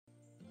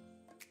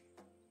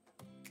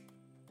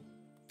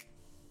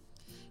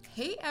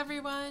Hey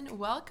everyone,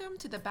 welcome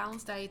to the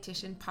Balanced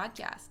Dietitian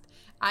podcast.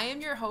 I am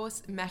your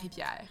host,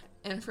 Marie-Pierre,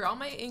 and for all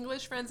my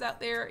English friends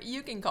out there,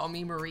 you can call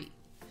me Marie.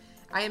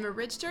 I am a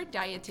registered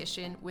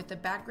dietitian with a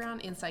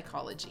background in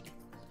psychology.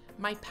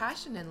 My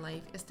passion in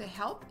life is to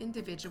help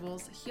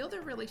individuals heal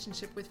their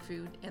relationship with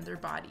food and their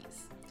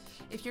bodies.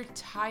 If you're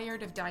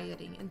tired of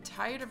dieting and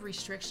tired of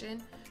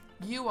restriction,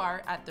 you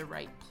are at the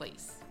right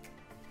place.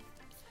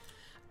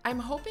 I'm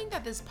hoping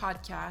that this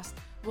podcast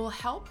will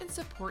help and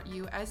support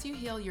you as you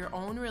heal your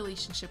own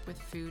relationship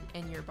with food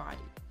and your body,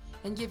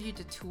 and give you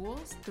the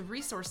tools, the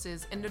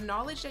resources, and the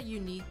knowledge that you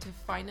need to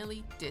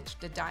finally ditch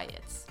the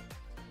diets.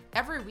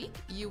 Every week,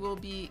 you will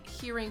be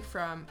hearing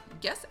from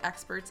guest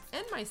experts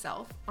and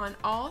myself on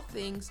all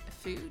things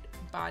food,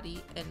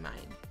 body, and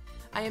mind.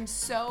 I am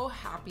so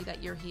happy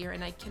that you're here,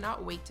 and I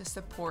cannot wait to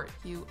support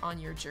you on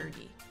your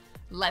journey.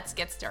 Let's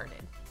get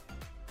started.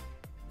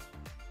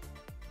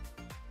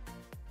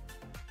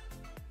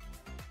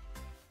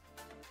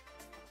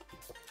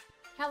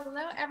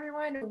 Hello,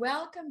 everyone.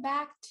 Welcome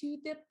back to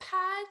the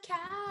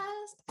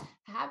podcast.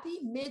 Happy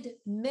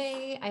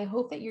mid-May. I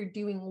hope that you're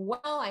doing well.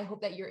 I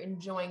hope that you're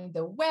enjoying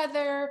the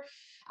weather.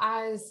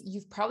 As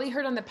you've probably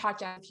heard on the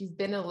podcast, if you've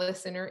been a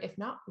listener, if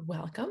not,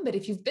 welcome. But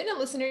if you've been a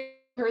listener, you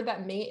heard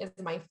that May is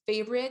my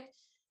favorite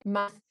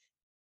month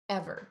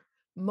ever.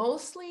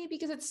 Mostly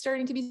because it's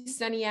starting to be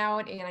sunny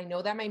out and I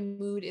know that my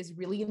mood is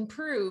really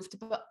improved,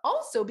 but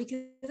also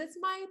because it's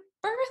my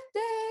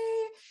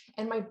birthday.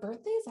 And my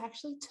birthday is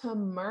actually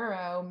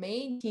tomorrow,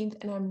 May 18th,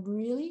 and I'm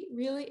really,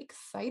 really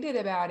excited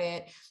about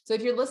it. So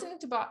if you're listening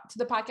to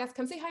the podcast,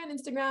 come say hi on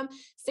Instagram,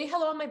 say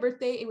hello on my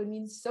birthday. It would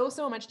mean so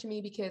much to me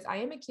because I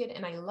am a kid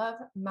and I love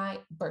my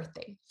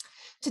birthday.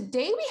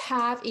 Today we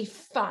have a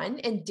fun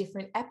and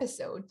different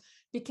episode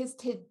because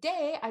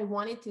today I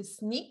wanted to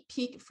sneak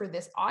peek for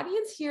this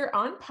audience here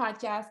on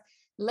podcast,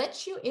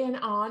 let you in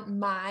on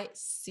my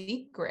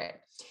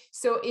secret.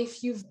 So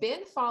if you've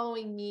been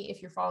following me,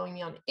 if you're following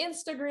me on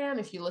Instagram,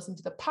 if you listen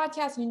to the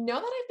podcast, you know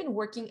that I've been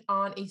working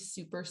on a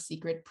super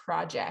secret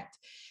project.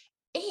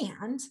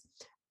 And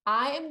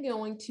I am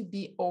going to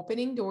be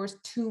opening doors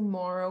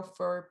tomorrow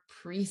for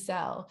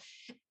pre-sale.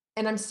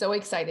 And I'm so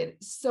excited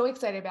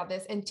about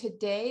this. And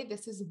today,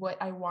 this is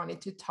what I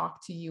wanted to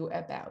talk to you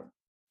about.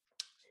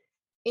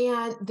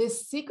 And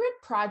this secret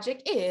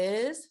project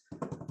is,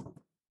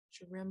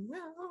 drum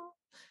roll.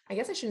 I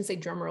guess I shouldn't say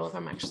drum roll if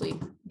I'm actually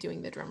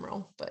doing the drum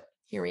roll, but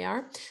here we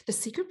are. The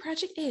secret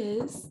project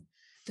is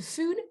the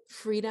Food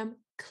Freedom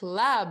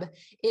Club.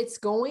 It's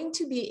going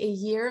to be a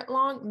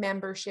year-long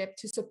membership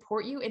to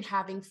support you in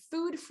having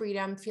food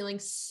freedom, feeling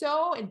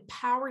so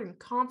empowered and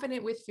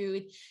confident with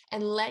food,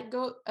 and let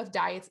go of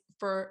diets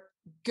for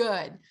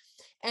good.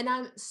 And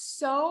I'm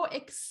so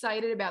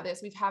excited about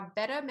this. We've had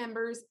beta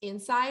members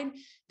inside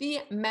the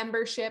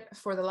membership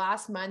for the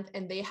last month,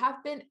 and they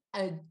have been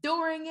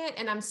adoring it.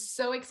 And I'm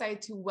so excited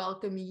to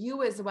welcome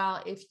you as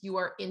well if you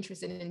are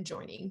interested in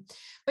joining.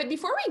 But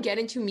before we get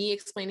into me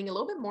explaining a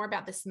little bit more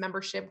about this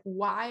membership,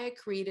 why I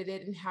created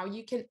it, and how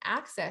you can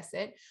access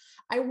it,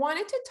 I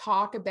wanted to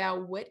talk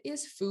about what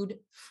is food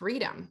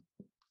freedom.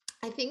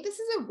 I think this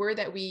is a word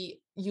that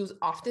we use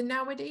often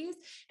nowadays.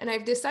 And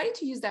I've decided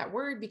to use that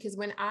word because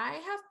when I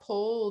have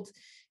polled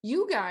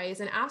you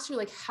guys and asked you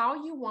like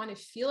how you want to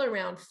feel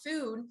around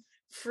food,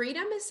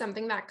 freedom is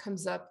something that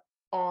comes up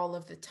all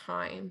of the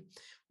time.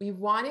 We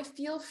want to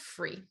feel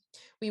free.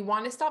 We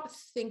want to stop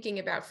thinking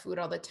about food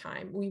all the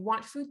time. We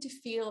want food to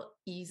feel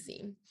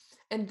easy.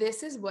 And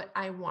this is what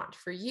I want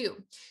for you.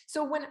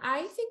 So when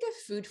I think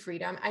of food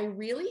freedom, I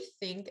really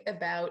think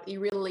about a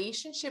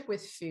relationship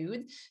with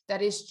food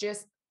that is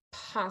just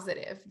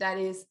positive, that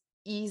is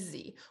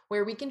easy,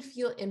 where we can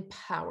feel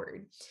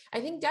empowered. I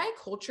think diet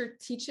culture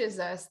teaches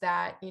us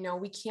that,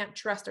 we can't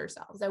trust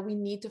ourselves, that we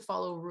need to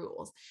follow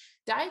rules.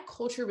 Diet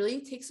culture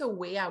really takes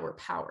away our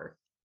power,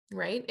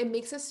 right? It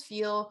makes us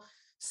feel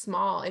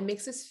small. It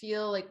makes us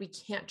feel like we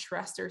can't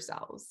trust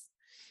ourselves.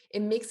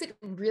 It makes it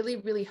really,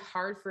 really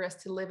hard for us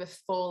to live a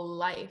full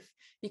life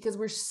because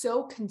we're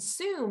so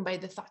consumed by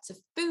the thoughts of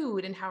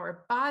food and how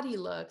our body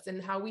looks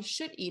and how we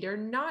should eat or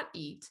not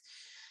eat.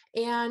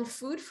 And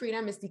food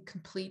freedom is the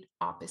complete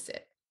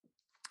opposite.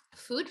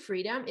 Food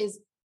freedom is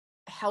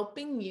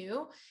helping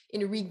you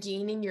in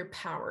regaining your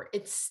power.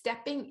 It's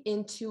stepping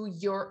into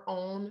your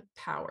own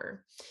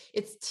power.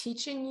 It's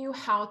teaching you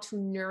how to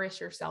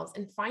nourish yourselves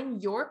and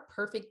find your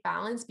perfect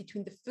balance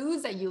between the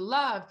foods that you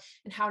love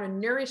and how to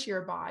nourish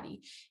your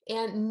body,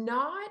 and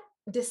not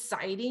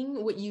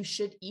deciding what you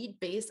should eat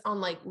based on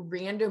like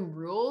random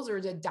rules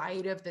or the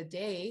diet of the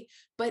day,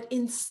 but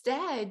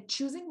instead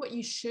choosing what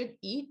you should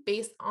eat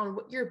based on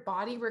what your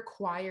body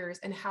requires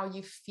and how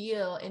you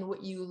feel and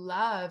what you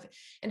love,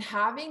 and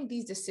having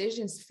these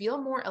decisions feel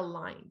more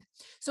aligned.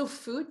 So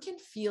food can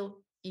feel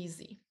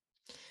easy.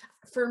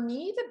 For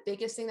me, the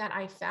biggest thing that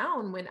I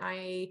found when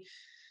I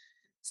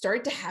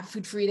started to have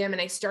food freedom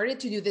and I started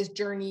to do this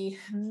journey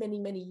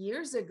many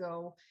years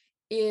ago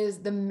is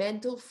the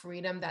mental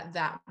freedom that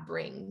that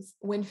brings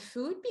when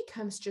food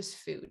becomes just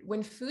food,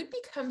 when food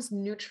becomes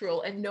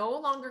neutral and no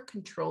longer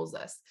controls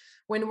us,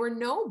 when we're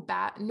no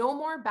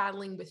more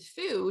battling with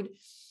food,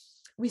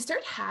 we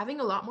start having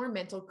a lot more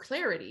mental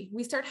clarity.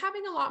 We start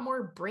having a lot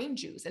more brain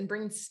juice and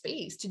brain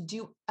space to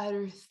do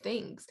other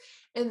things.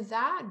 And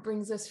that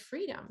brings us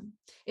freedom.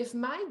 If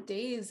my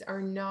days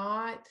are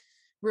not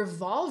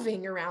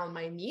revolving around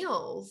my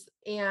meals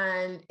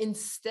and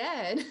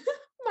instead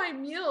my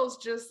meals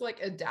just like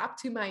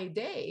adapt to my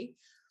day,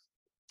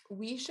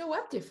 we show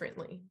up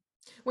differently.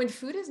 When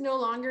food is no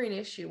longer an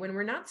issue, when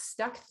we're not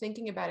stuck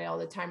thinking about it all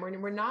the time, when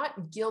we're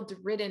not guilt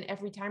ridden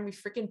every time we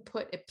freaking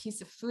put a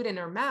piece of food in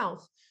our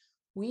mouth,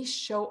 we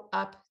show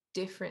up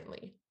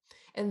differently.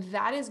 And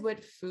that is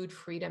what food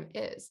freedom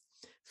is.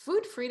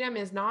 Food freedom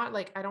is not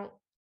like, I don't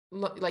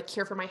like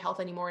care for my health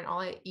anymore and all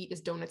I eat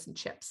is donuts and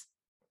chips.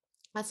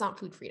 That's not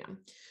food freedom.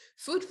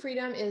 Food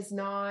freedom is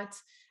not,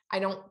 I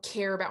don't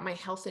care about my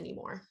health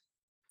anymore.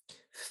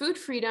 Food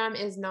freedom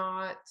is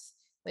not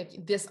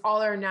like this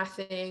all or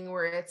nothing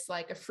where it's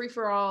like a free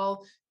for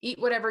all, eat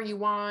whatever you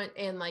want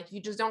and like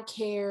you just don't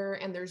care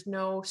and there's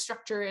no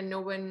structure and no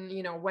one,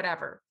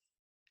 whatever.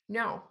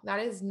 No, that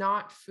is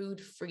not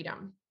food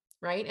freedom,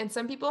 right? And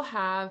some people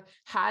have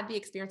had the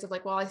experience of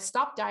like, well, I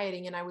stopped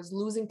dieting and I was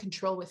losing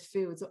control with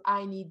food, so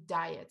I need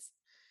diets.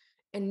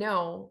 And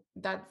no,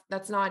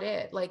 that's not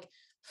it. Like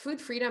food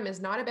freedom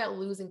is not about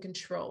losing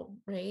control,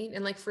 right?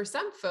 And like for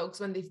some folks,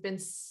 when they've been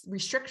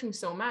restricting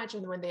so much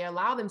and when they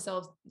allow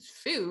themselves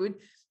food,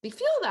 they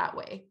feel that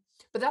way.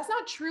 But that's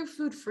not true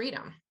food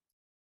freedom.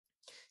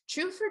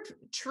 True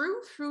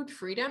food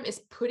freedom is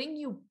putting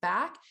you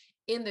back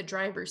in the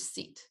driver's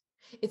seat.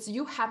 It's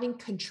you having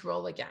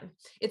control again.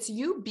 It's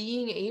you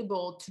being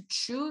able to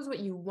choose what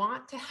you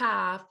want to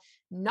have,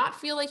 not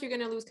feel like you're going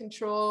to lose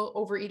control,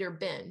 overeat, or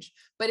binge,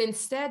 but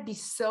instead be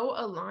so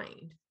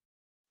aligned.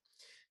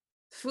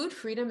 Food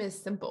freedom is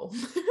simple,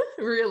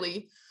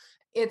 really.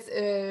 It's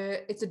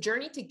a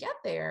journey to get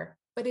there,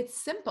 but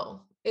it's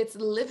simple. It's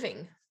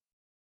living.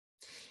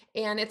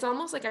 And it's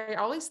almost like I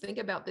always think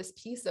about this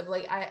piece of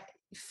like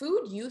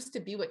food used to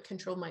be what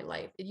controlled my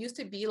life. It used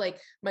to be like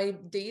my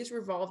days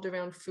revolved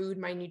around food,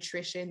 my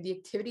nutrition, the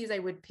activities I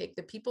would pick,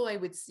 the people I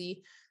would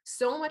see,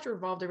 so much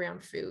revolved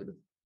around food.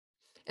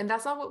 And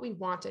that's not what we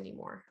want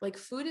anymore. Like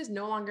food is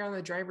no longer on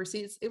the driver's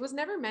seat. It was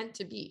never meant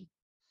to be,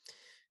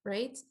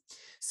 right?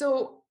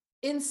 So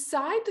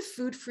inside the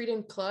Food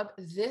Freedom Club,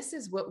 this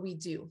is what we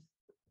do.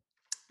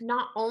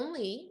 Not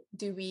only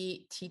do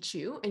we teach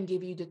you and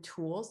give you the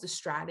tools, the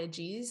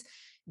strategies,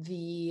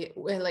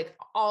 like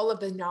all of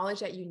the knowledge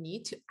that you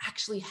need to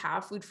actually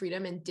have food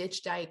freedom and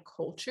ditch diet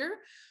culture,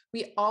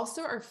 we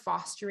also are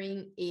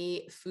fostering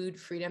a food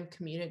freedom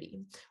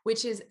community,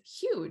 which is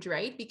huge,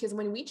 right? Because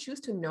when we choose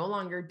to no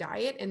longer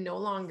diet and no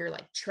longer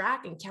like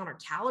track and counter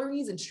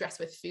calories and stress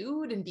with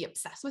food and be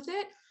obsessed with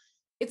it,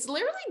 it's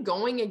literally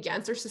going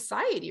against our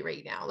society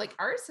right now. Like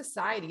our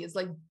society is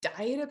like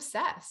diet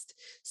obsessed.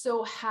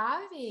 So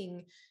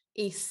having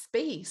a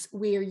space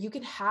where you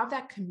can have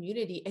that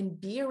community and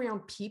be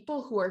around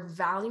people who are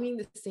valuing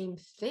the same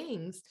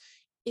things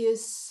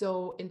is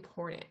so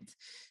important.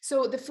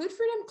 So the Food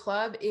Freedom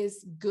Club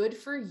is good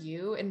for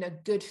you and a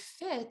good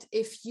fit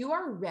if you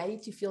are ready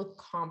to feel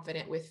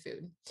confident with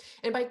food.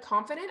 And by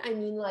confident, I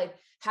mean like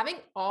having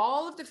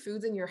all of the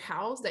foods in your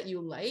house that you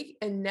like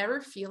and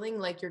never feeling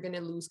like you're going to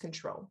lose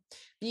control.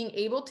 Being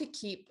able to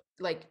keep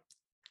like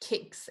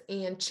cakes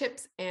and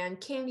chips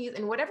and candies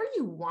and whatever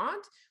you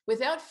want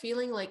without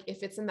feeling like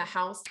if it's in the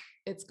house,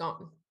 it's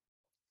gone.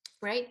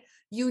 Right?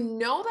 You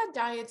know that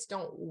diets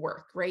don't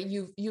work, right?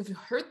 You've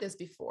heard this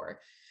before,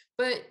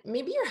 but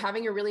maybe you're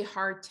having a really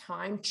hard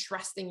time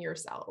trusting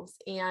yourselves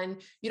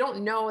and you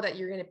don't know that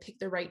you're going to pick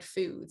the right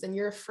foods and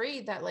you're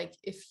afraid that like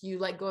if you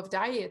let go of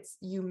diets,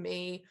 you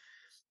may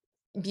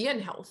be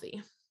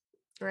unhealthy,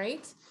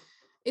 right?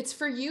 It's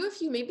for you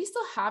if you maybe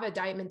still have a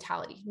diet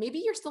mentality. Maybe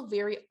you're still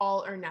very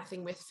all or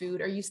nothing with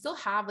food, or you still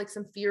have like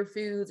some fear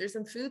foods or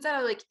some foods that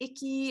are like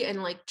icky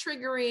and like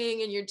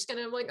triggering, and you're just kind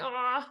of like,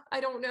 I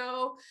don't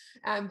know.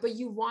 But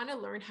you want to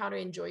learn how to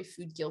enjoy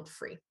food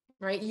guilt-free,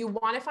 right? You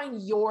want to find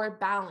your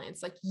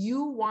balance. Like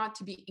you want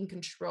to be in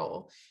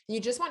control. And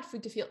you just want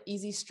food to feel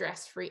easy,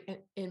 stress-free, and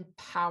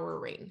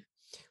empowering,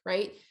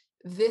 right?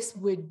 This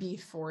would be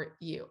for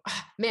you.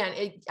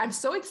 Man, I'm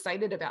so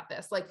excited about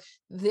this. Like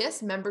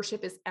this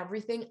membership is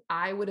everything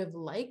I would have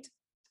liked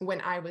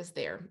when I was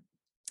there.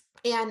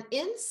 And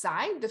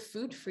inside the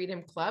Food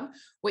Freedom Club,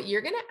 what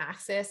you're going to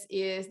access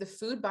is the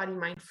Food Body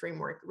Mind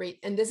Framework, right?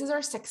 And this is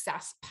our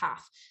success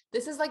path.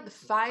 This is like the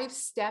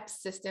 5-step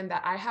system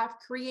that I have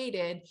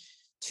created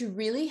to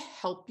really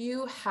help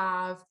you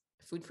have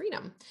food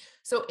freedom.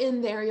 So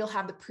in there, you'll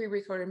have the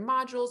pre-recorded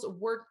modules,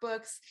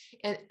 workbooks,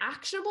 and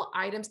actionable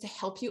items to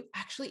help you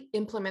actually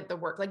implement the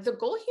work. Like the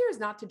goal here is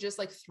not to just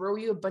like throw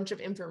you a bunch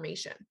of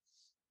information.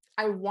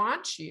 I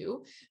want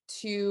you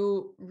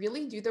to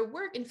really do the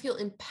work and feel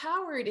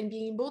empowered and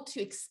being able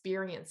to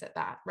experience it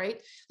that,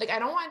 right? Like, I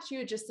don't want you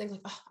to just think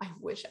like, oh, I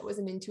wish I was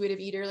an intuitive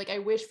eater. Like, I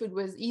wish food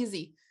was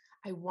easy.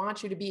 I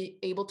want you to be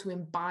able to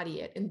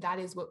embody it. And that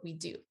is what we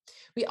do.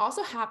 We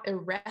also have a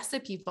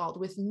recipe vault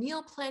with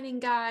meal planning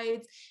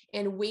guides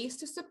and ways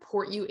to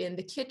support you in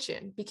the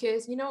kitchen.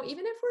 Because, even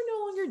if we're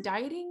no longer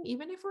dieting,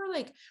 even if we're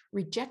like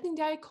rejecting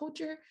diet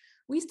culture,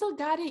 we still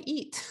got to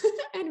eat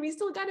and we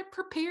still got to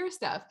prepare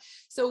stuff.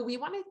 So we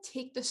want to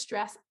take the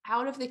stress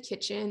out of the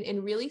kitchen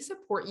and really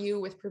support you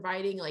with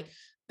providing like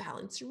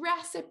balanced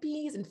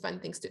recipes and fun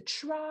things to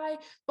try,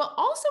 but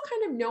also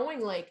kind of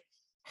knowing like,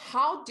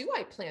 how do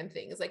I plan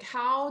things? Like,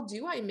 how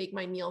do I make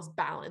my meals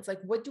balanced?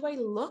 Like, what do I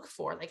look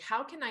for? Like,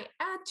 how can I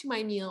add to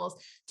my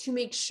meals to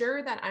make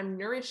sure that I'm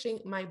nourishing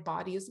my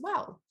body as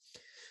well?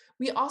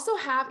 We also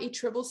have a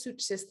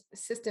troubleshoot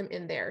system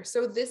in there.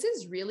 So this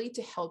is really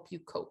to help you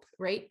cope,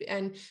 right?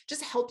 And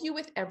just help you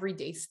with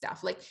everyday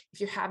stuff. Like if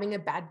you're having a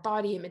bad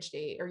body image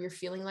day, or you're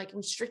feeling like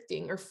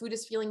restricting, or food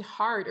is feeling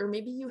hard, or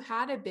maybe you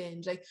had a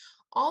binge, like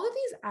all of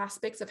these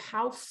aspects of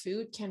how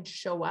food can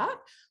show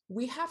up,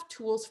 we have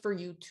tools for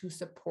you to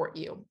support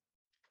you.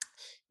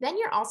 Then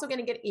you're also going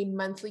to get a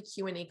monthly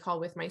Q&A call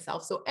with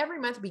myself. So every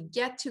month we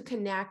get to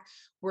connect.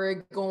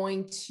 We're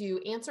going to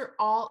answer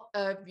all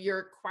of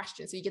your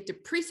questions. So you get to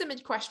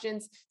pre-submit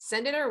questions,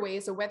 send it our way.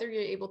 So whether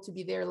you're able to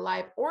be there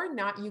live or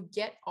not, you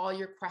get all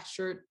your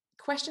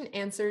question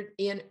answered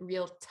in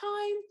real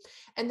time.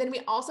 And then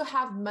we also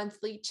have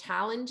monthly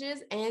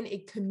challenges and a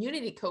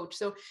community coach.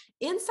 So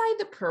inside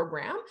the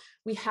program,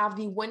 we have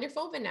the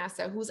wonderful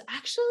Vanessa, who's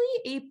actually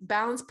a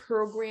Balance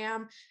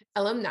program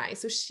alumni.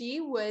 So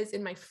she was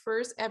in my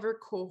first ever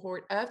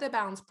cohort of the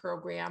Balance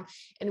program,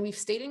 and we've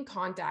stayed in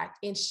contact,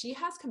 and she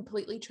has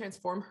completely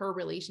transformed her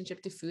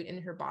relationship to food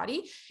in her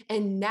body.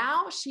 And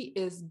now she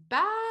is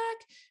back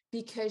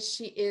because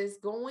she is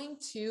going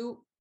to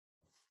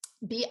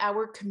be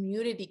our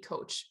community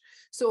coach.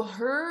 So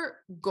her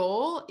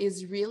goal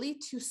is really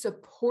to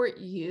support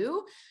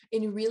you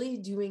in really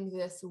doing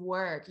this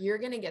work. You're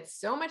going to get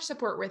so much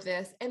support with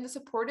this and the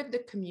support of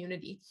the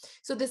community.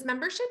 So this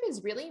membership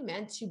is really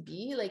meant to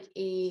be like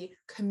a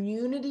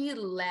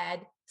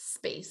community-led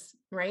space,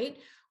 right?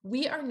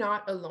 We are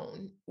not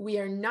alone. We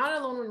are not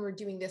alone when we're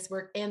doing this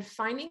work, and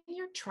finding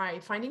your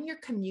tribe, finding your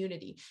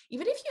community.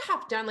 Even if you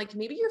have done, like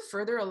maybe you're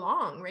further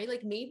along, right?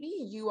 Like maybe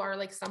you are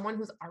like someone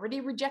who's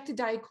already rejected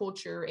diet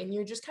culture and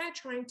you're just kind of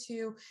trying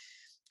to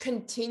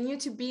continue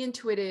to be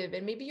intuitive,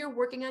 and maybe you're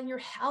working on your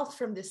health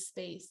from this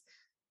space.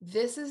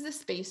 This is the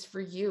space for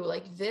you.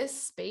 Like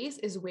this space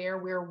is where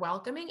we're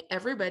welcoming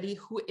everybody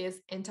who is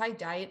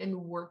anti-diet and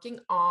working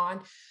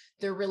on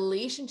their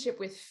relationship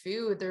with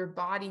food, their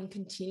body, and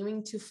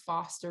continuing to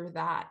foster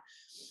that.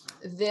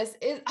 This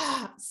is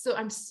so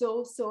I'm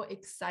so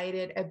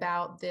excited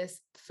about this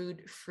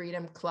Food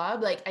Freedom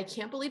Club. Like I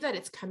can't believe that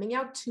it's coming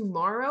out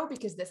tomorrow,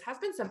 because this has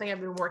been something I've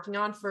been working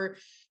on for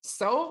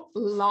so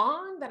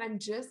long that I'm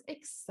just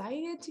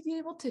excited to be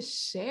able to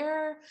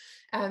share.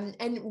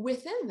 And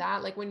within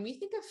that, like when we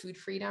think of food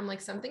freedom,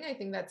 like something I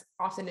think that's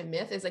often a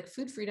myth is like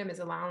food freedom is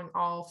allowing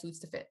all foods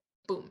to fit.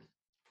 Boom.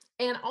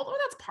 And although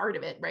that's part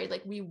of it, right?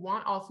 Like we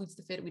want all foods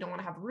to fit, we don't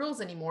want to have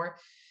rules anymore.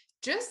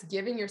 Just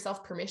giving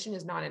yourself permission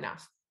is not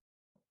enough.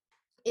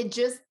 It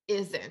just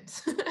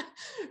isn't,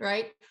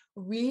 right?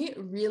 We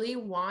really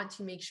want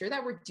to make sure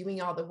that we're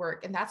doing all the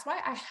work. And that's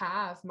why I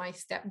have my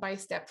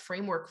step-by-step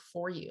framework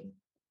for you,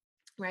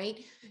 right?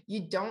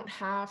 You don't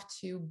have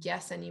to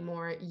guess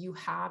anymore. You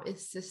have a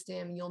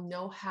system. You'll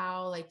know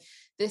how. Like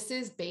this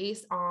is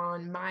based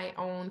on my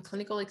own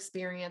clinical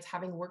experience,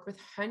 having worked with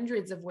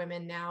hundreds of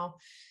women now,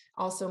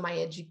 also my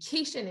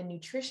education in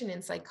nutrition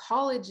and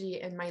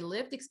psychology, and my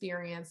lived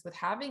experience with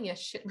having a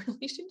shit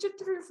relationship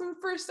to food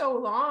for so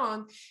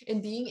long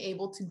and being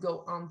able to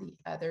go on the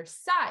other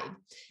side.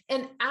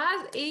 And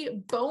as a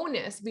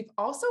bonus, we've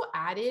also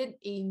added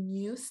a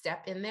new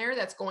step in there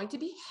that's going to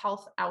be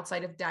health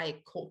outside of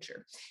diet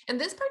culture. And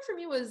this part for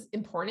me was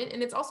important,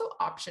 and it's also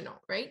optional,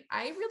 right?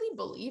 I really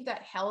believe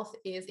that health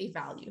is a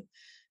value.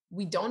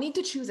 We don't need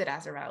to choose it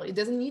as a value. It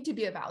doesn't need to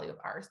be a value of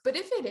ours. But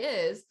if it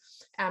is,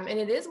 and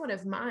it is one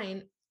of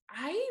mine,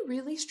 I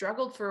really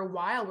struggled for a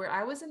while where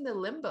I was in the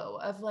limbo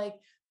of like,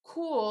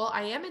 cool,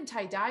 I am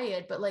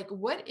anti-diet, but like,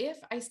 what if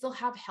I still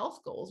have health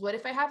goals? What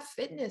if I have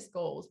fitness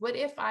goals? What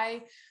if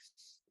I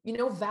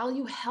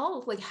value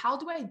health? Like, how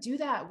do I do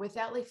that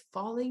without like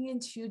falling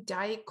into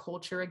diet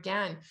culture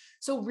again?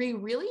 So we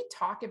really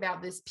talk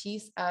about this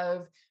piece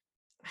of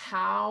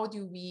how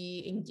do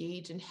we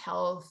engage in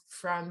health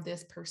from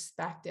this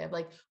perspective?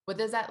 Like, what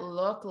does that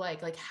look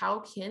like? Like,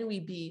 how can we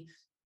be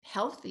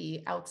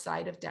healthy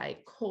outside of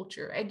diet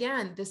culture?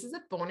 Again, this is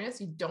a bonus.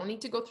 You don't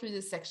need to go through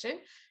this section.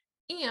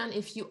 And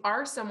if you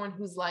are someone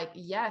who's like,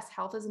 yes,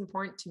 health is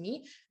important to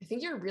me, I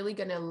think you're really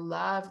going to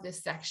love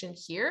this section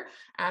here.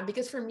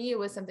 Because for me, it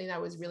was something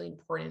that was really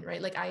important,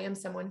 right? Like I am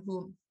someone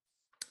who,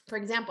 for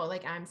example,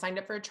 like I'm signed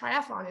up for a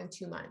triathlon in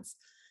 2 months.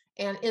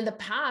 And in the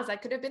past,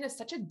 that could have been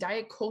such a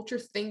diet culture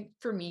thing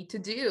for me to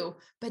do.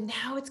 But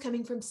now it's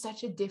coming from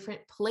such a different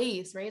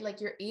place, right?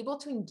 Like you're able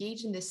to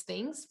engage in these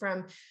things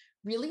from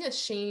really a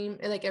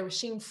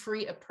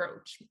shame-free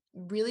approach,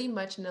 really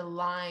much an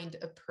aligned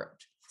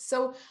approach.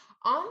 So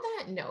on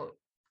that note,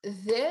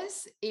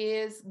 this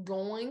is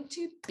going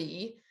to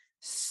be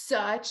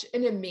such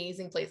an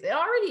amazing place. It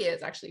already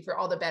is, actually, for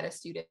all the beta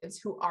students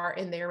who are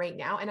in there right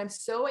now. And I'm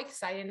so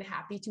excited and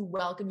happy to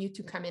welcome you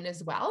to come in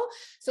as well.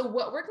 So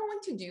what we're going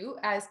to do,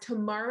 as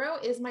tomorrow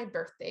is my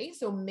birthday,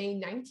 so May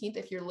 19th,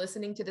 if you're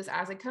listening to this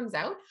as it comes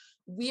out,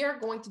 we are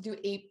going to do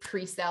a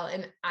pre-sale,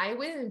 and I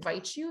would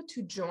invite you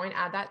to join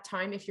at that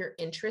time if you're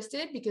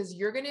interested, because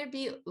you're going to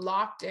be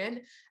locked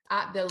in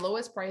at the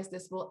lowest price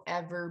this will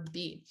ever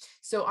be.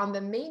 So on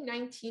the May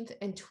 19th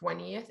and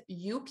 20th,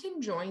 you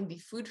can join the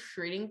Food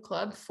Freedom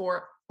Club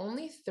for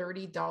only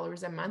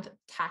 $30 a month,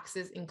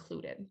 taxes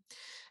included.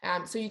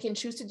 So you can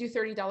choose to do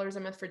 $30 a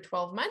month for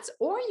 12 months,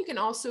 or you can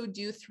also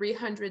do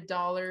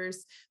 $300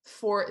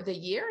 for the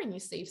year and you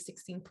save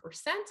 16%.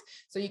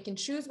 So you can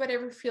choose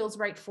whatever feels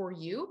right for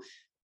you.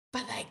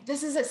 But like,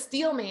 this is a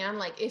steal, man.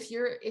 Like if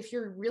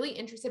you're really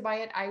interested by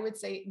it, I would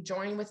say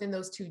join within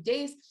those 2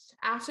 days.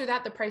 After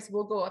that, the price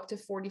will go up to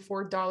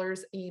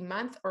 $44 a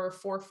month, or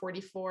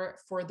 $444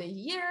 for the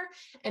year.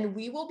 And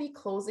we will be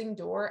closing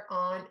door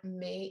on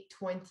May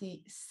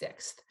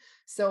 26th.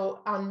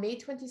 So on May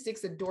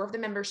 26th, the door of the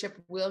membership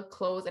will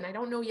close. And I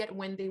don't know yet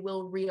when they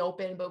will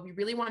reopen, but we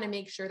really want to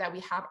make sure that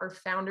we have our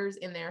founders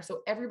in there.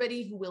 So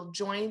everybody who will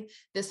join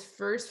this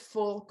first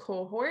full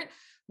cohort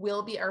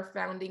will be our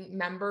founding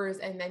members,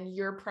 and then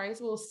your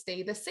price will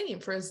stay the same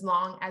for as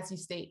long as you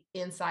stay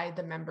inside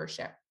the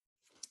membership.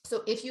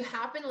 So if you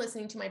have been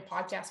listening to my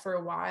podcast for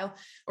a while,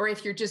 or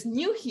if you're just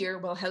new here,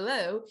 well,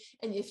 hello.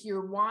 And if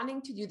you're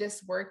wanting to do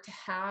this work to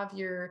have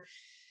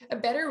a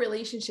better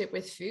relationship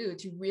with food,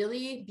 to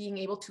really being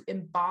able to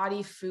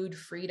embody food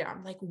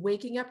freedom, like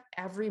waking up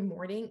every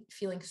morning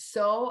feeling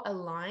so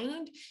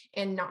aligned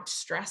and not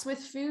stressed with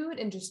food,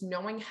 and just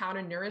knowing how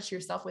to nourish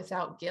yourself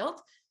without guilt,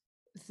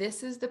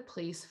 this is the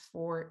place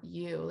for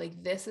you.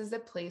 Like, this is the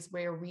place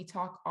where we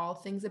talk all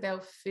things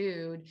about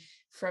food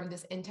from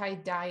this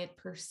anti-diet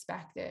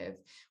perspective,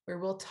 where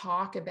we'll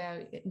talk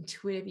about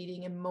intuitive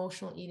eating,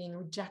 emotional eating,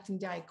 rejecting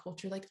diet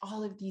culture, like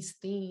all of these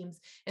themes,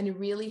 and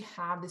really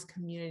have this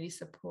community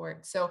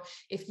support. So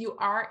if you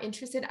are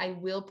interested, I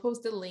will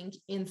post a link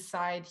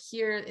inside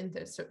here in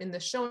the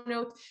show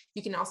notes.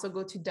 You can also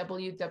go to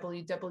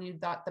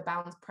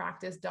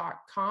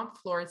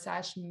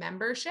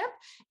www.thebalancedpractice.com/membership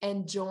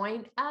and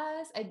join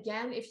us.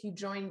 Again, if you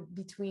join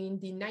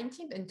between the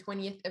 19th and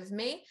 20th of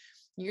May,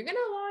 you're going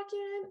to lock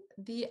in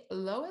the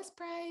lowest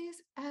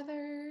price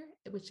ever,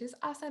 which is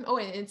awesome. Oh,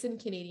 and it's in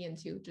Canadian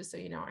too, just so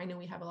you know. I know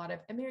we have a lot of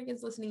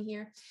Americans listening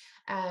here.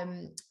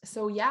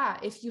 So yeah,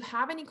 if you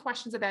have any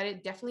questions about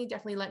it,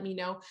 definitely let me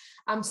know.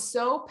 I'm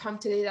so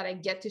pumped today that I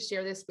get to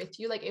share this with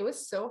you. Like, it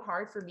was so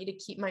hard for me to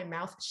keep my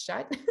mouth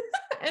shut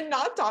and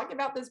not talk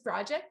about this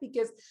project,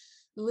 because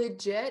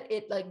legit,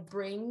 it like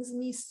brings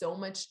me so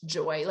much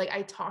joy. Like,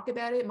 I talk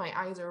about it, my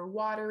eyes are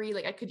watery.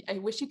 Like, I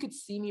wish you could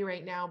see me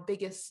right now,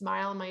 biggest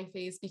smile on my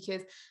face,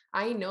 because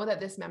I know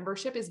that this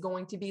membership is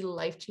going to be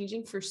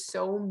life-changing for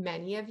so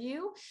many of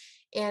you.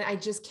 And I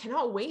just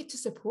cannot wait to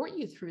support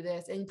you through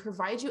this and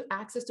provide you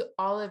access to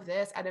all of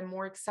this at a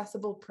more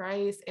accessible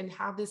price, and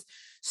have this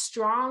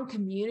strong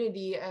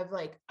community of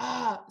like,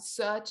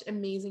 such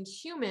amazing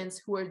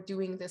humans who are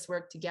doing this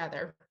work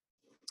together.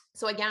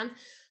 So again,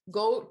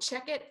 go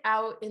check it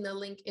out in the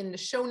link in the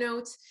show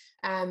notes.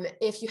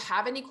 If you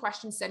have any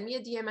questions, send me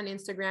a DM on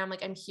Instagram.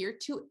 Like, I'm here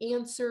to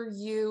answer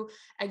you.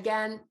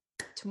 Again,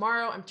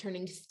 tomorrow I'm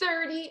turning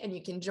 30 and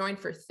you can join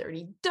for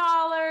 $30.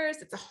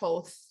 It's a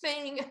whole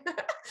thing.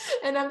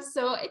 And I'm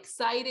so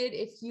excited.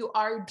 If you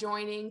are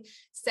joining,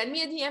 send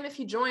me a DM if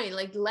you join.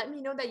 Like, let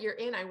me know that you're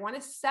in. I want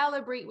to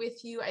celebrate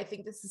with you. I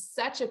think this is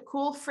such a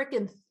cool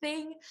freaking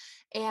thing.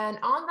 And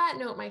on that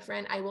note, my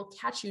friend, I will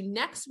catch you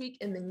next week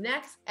in the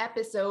next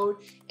episode.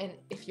 And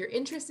if you're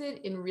interested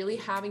in really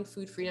having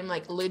food freedom,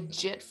 like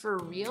legit for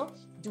real,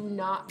 do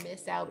not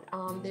miss out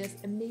on this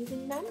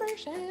amazing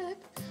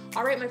membership.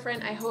 All right, my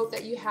friend, I hope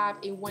that you have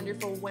a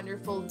wonderful,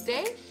 wonderful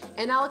day,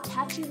 and I'll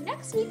catch you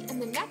next week in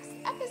the next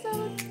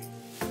episode.